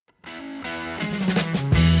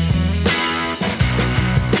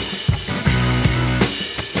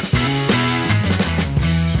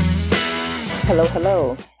Hello,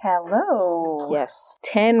 hello. Hello. Yes,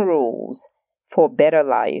 10 rules for better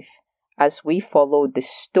life as we follow the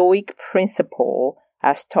Stoic principle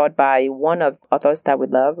as taught by one of authors that we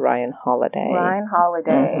love, Ryan Holiday. Ryan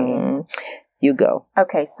Holiday. Mm-hmm. You go.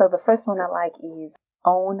 Okay, so the first one I like is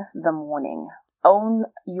own the morning. Own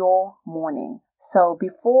your morning. So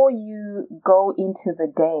before you go into the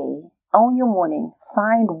day, own your morning.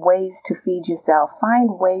 Find ways to feed yourself.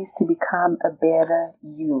 Find ways to become a better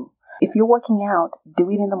you. If you're working out, do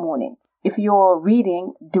it in the morning. If you're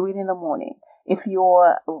reading, do it in the morning. If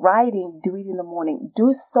you're writing, do it in the morning.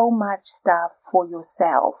 Do so much stuff for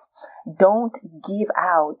yourself. Don't give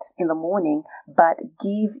out in the morning, but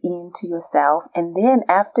give in to yourself. And then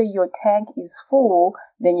after your tank is full,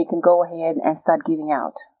 then you can go ahead and start giving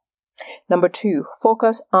out. Number 2,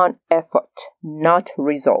 focus on effort, not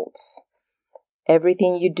results.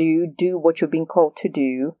 Everything you do what you've been called to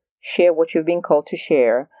do. Share what you've been called to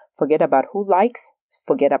share. Forget about who likes.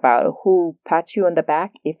 Forget about who pats you on the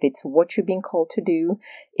back. If it's what you've been called to do,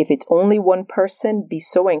 if it's only one person, be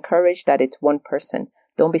so encouraged that it's one person.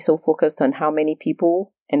 Don't be so focused on how many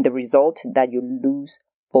people and the result that you lose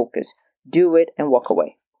focus. Do it and walk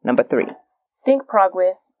away. Number 3. Think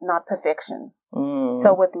progress, not perfection.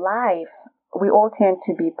 So with life, we all tend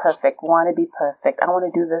to be perfect, want to be perfect. I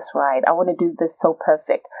want to do this right. I want to do this so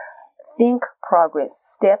perfect. Think progress,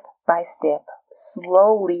 step by step,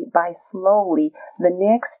 slowly by slowly. The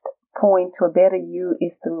next point to a better you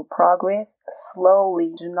is through progress.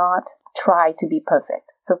 Slowly. Do not try to be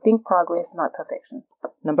perfect. So think progress, not perfection.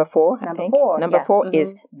 Number 4, I think. Number 4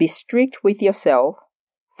 is be strict with yourself,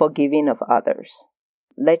 forgiving of others.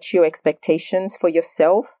 Let your expectations for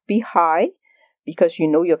yourself be high because you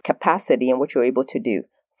know your capacity and what you're able to do.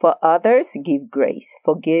 For others, give grace.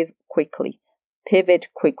 Forgive quickly. Pivot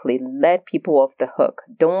quickly. Let people off the hook.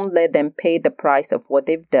 Don't let them pay the price of what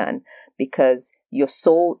they've done because your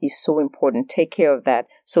soul is so important. Take care of that.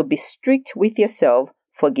 So be strict with yourself,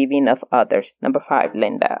 forgiving of others. Number 5,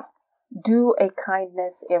 Linda. Do a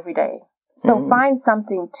kindness every day. So find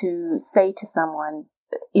something to say to someone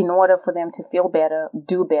in order for them to feel better,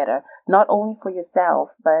 do better. Not only for yourself,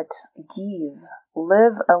 but give.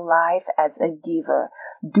 Live a life as a giver.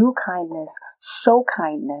 Do kindness. Show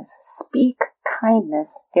kindness. Speak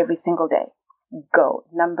kindness every single day. Go.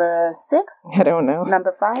 Number 6? I don't know.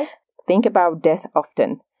 Number 5? Think about death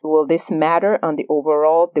often. Will this matter on the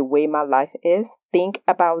overall, the way my life is? Think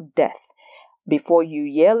about death. Before you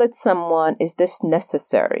yell at someone, is this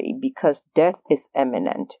necessary? Because death is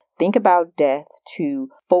imminent. Think about death to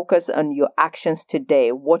focus on your actions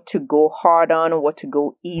today, what to go hard on, what to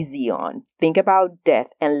go easy on. Think about death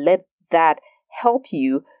and let that help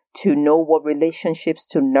you to know what relationships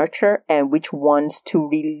to nurture and which ones to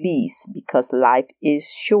release because life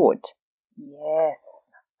is short. Yes.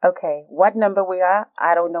 Okay. What number we are?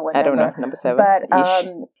 I don't know what number. I don't know. Number 7. But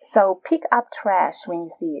so pick up trash when you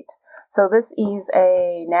see it. So this is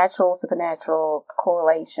a natural, supernatural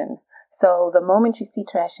correlation. So the moment you see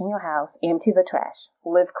trash in your house, empty the trash.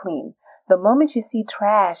 Live clean. The moment you see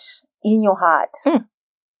trash in your heart,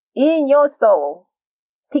 in your soul,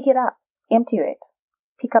 pick it up. Empty it.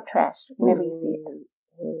 Pick up trash whenever you see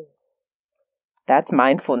it. That's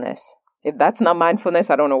mindfulness. If that's not mindfulness,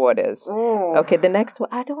 I don't know what is. Okay, the next one.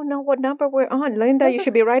 I don't know what number we're on. Linda, you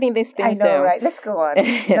should be writing these things down. I know, right? Let's go on.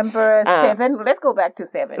 Number 7. Let's go back to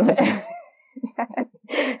 7.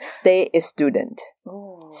 Stay a student.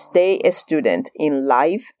 Stay a student in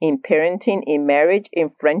life, in parenting, in marriage, in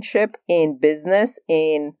friendship, in business,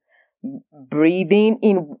 in breathing,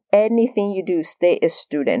 in anything you do. Stay a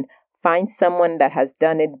student. Find someone that has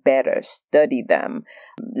done it better. Study them.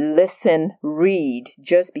 Listen, read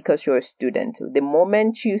just because you're a student. The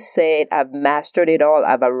moment you say, I've mastered it all,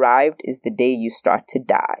 I've arrived, is the day you start to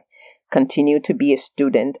die. Continue to be a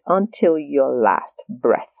student until your last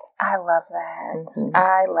breath. I love that.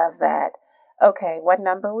 I love that. Okay, what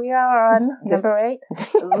number we are on? Number 8.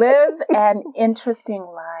 Live an interesting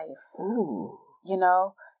life. Ooh. You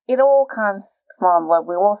know, it all comes from what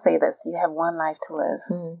we all say this. You have one life to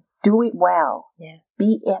live. Do it well. Yeah.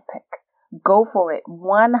 Be epic. Go for it.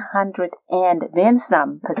 100 and then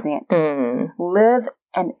some %. Live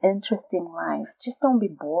an interesting life. Just don't be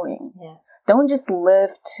boring. Yeah. Don't just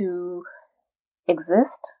live to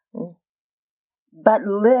exist, but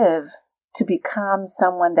live to become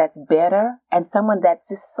someone that's better and someone that's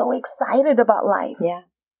just so excited about life. Yeah.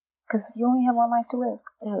 Because you only have one life to live.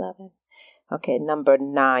 I love it. Okay, number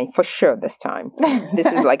 9, for sure this time.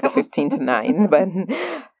 This is like the 15th 9, but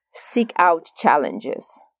seek out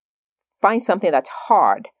challenges. Find something that's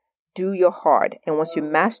hard. Do your hard. And once you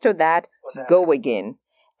master that, go again.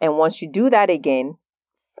 And once you do that again,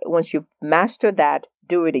 once you master that,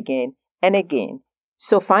 do it again and again.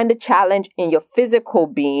 So find a challenge in your physical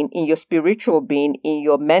being, in your spiritual being, in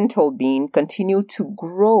your mental being. Continue to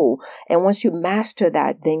grow. And once you master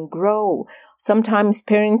that, then grow. Sometimes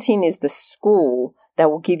parenting is the school that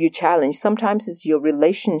will give you challenge. Sometimes it's your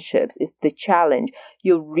relationships. It's the challenge.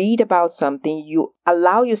 You read about something. You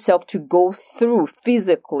allow yourself to go through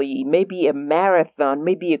physically, maybe a marathon,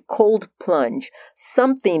 maybe a cold plunge,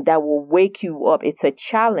 something that will wake you up. It's a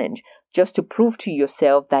challenge just to prove to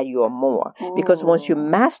yourself that you are more. Ooh. Because once you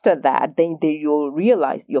master that, then you'll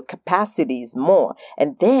realize your capacity is more.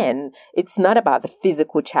 And then it's not about the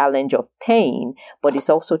physical challenge of pain, but it's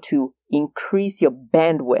also to increase your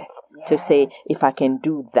bandwidth. Yes. To say, if I can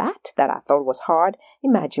do that I thought was hard,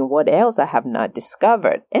 imagine what else I have not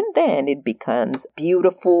discovered. And then it becomes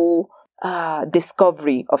beautiful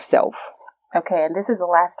discovery of self. Okay, and this is the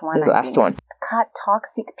last one. The last one. Cut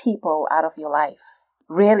toxic people out of your life.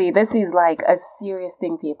 Really, this is like a serious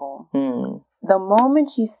thing, people. The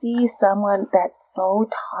moment you see someone that's so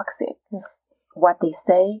toxic, what they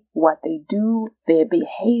say, what they do, their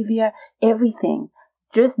behavior, everything,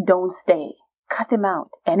 just don't stay. Cut them out.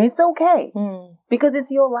 And it's okay because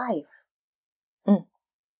it's your life.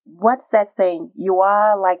 What's that saying? You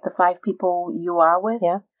are like the 5 people you are with.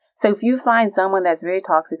 Yeah. So if you find someone that's very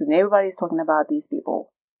toxic and everybody's talking about these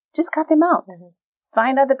people, just cut them out.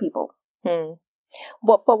 Find other people.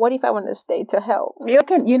 But what if I want to stay to help?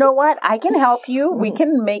 You know what? I can help you. We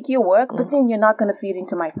can make you work, but then you're not going to feed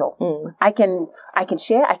into my soul. I can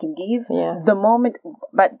share, I can give the moment,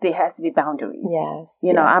 but there has to be boundaries. Yes.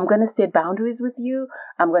 You know, I'm going to set boundaries with you.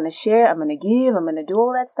 I'm going to share, I'm going to give, I'm going to do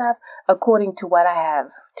all that stuff according to what I have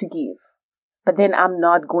to give. But then I'm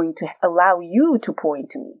not going to allow you to pour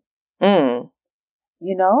into me.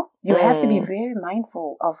 You know, you have to be very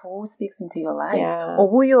mindful of who speaks into your life or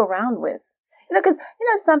who you're around with. You know, because,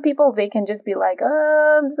 some people, they can just be like,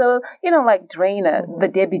 so, like drainer, the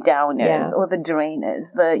Debbie Downers or the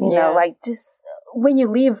drainers, like just when you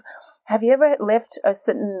leave, have you ever left a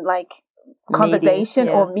certain like conversation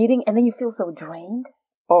or meeting and then you feel so drained?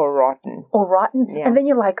 Or rotten. Yeah. And then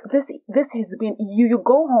you're like, this has been, you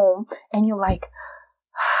go home and you're like,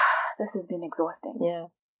 this has been exhausting. Yeah.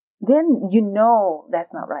 Then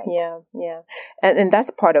that's not right. Yeah. And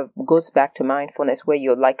that's goes back to mindfulness where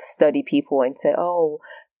you like study people and say, oh,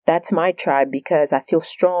 that's my tribe because I feel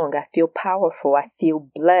strong, I feel powerful, I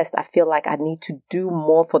feel blessed, I feel like I need to do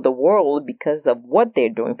more for the world because of what they're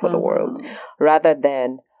doing for the world, rather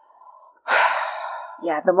than...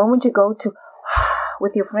 the moment you go to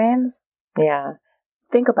with your friends,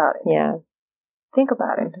 think about it. Think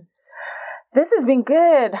about it. This has been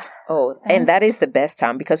good. Oh, and that is the best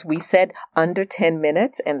time because we said under 10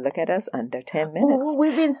 minutes and look at us under 10 minutes. Oh,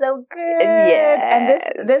 we've been so good.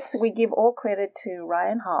 Yes. And this we give all credit to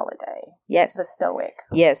Ryan Holiday. Yes. The Stoic.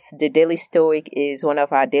 Yes. The Daily Stoic is one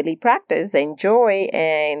of our daily practice. Enjoy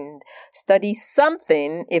and study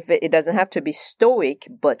something. If it doesn't have to be stoic,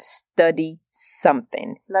 but study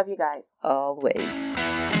something. Love you guys. Always.